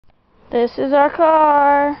This is our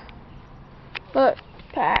car. Look,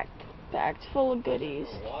 packed full of goodies.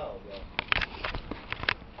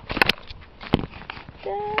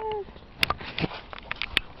 Dad.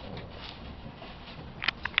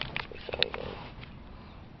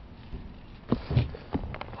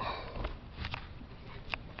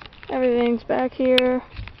 Everything's back here.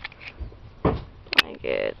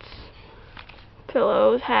 Blankets,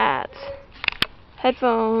 pillows, hats,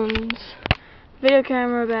 headphones, video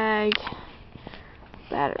camera bag,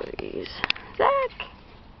 batteries. Zach!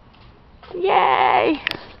 Yay!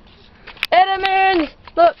 Edamon!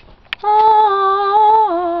 Look!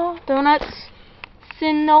 Oh, donuts,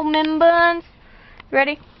 cinnamon buns.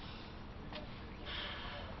 Ready?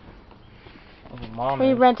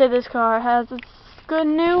 We rented this car. It has its good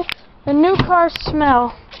new car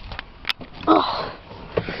smell. Oh,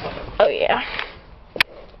 oh yeah.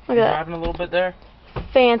 Look at that. Driving a little bit there.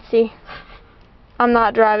 Fancy. I'm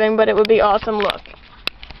not driving, but it would be awesome. Look.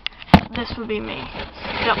 This would be me.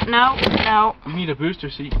 No. You need a booster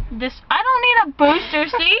seat. I don't need a booster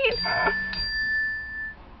seat.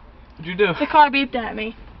 What'd you do? The car beeped at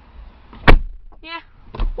me. Yeah.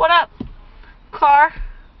 What up, car?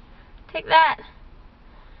 Take that.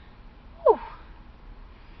 Ooh.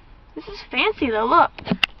 This is fancy though. Look.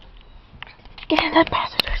 Get in the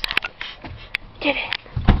passenger side. Get in.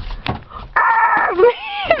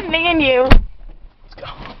 Me and you. Let's go.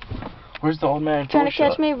 Where's the old man? Trying to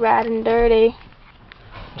catch me riding dirty.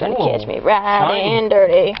 Trying to catch me riding shiny.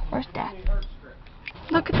 dirty. Where's Dad?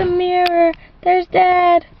 Look at the mirror. There's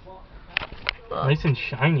Dad. Look. Nice and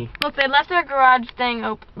shiny. Look, they left their garage thing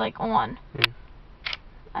on. Yeah.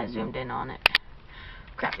 I zoomed in on it.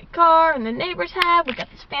 Crappy car, and the neighbors have. We got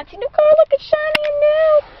this fancy new car. Look, it's shiny and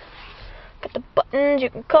new. Got the buttons. You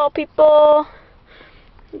can call people.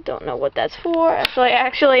 Don't know what that's for.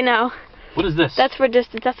 Actually, no. What is this? That's for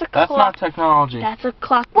distance. That's a clock. That's not technology. That's a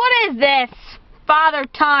clock. What is this? Father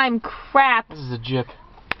Time crap. This is a Jeep.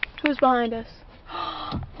 Who's behind us?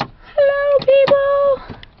 Hello,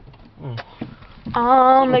 people.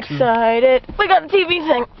 I'm excited. We got a TV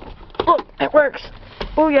thing. Look, it works.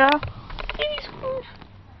 Oh, yeah.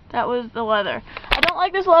 That was the leather. I don't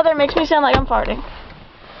like this leather. It makes me sound like I'm farting.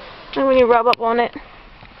 And when you rub up on it.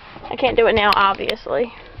 I can't do it now,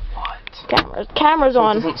 obviously. What? Camera's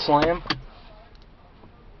on. It doesn't slam?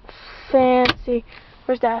 Fancy.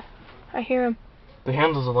 Where's Dad? I hear him. The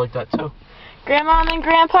handles are like that, too. Grandma and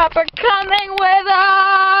Grandpa are coming with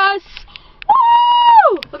us!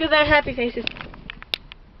 Woo! Look at their happy faces.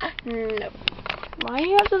 No. Why do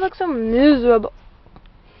you have to look so miserable?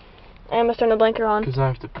 I must turn the blinker on. Because I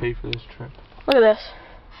have to pay for this trip. Look at this.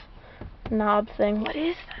 Knob thing. What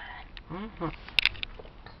is that?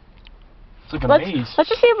 It's like a maze. Let's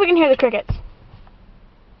just see if we can hear the crickets.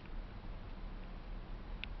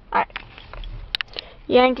 Alright.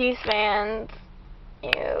 Yankees fans.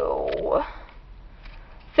 Ew.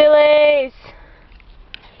 Phillies.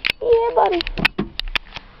 Yeah, buddy.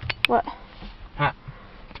 What? Huh.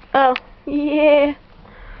 Oh, yeah.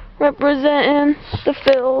 Representing the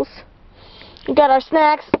Phils. We got our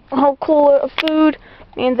snacks, a whole cooler of food.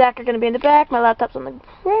 Me and Zach are going to be in the back. My laptop's on the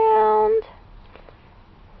ground.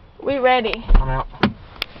 We ready? I'm out.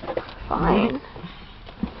 Fine.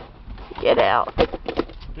 Get out.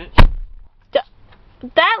 Bitch.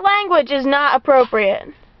 That language is not appropriate.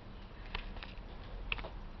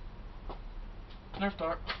 Nerf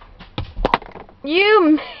dart.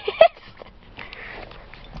 You missed.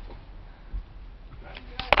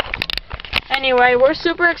 Anyway, we're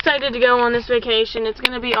super excited to go on this vacation. It's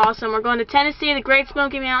going to be awesome. We're going to Tennessee, the Great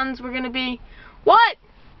Smoky Mountains. We're going to be... What?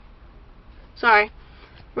 Sorry.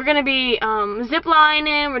 We're going to be zip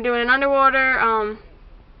lining. We're doing an underwater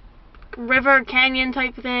river canyon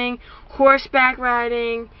type thing. Horseback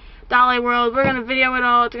riding. Dolly World. We're going to video it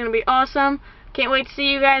all. It's going to be awesome. Can't wait to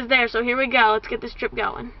see you guys there. So here we go. Let's get this trip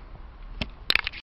going.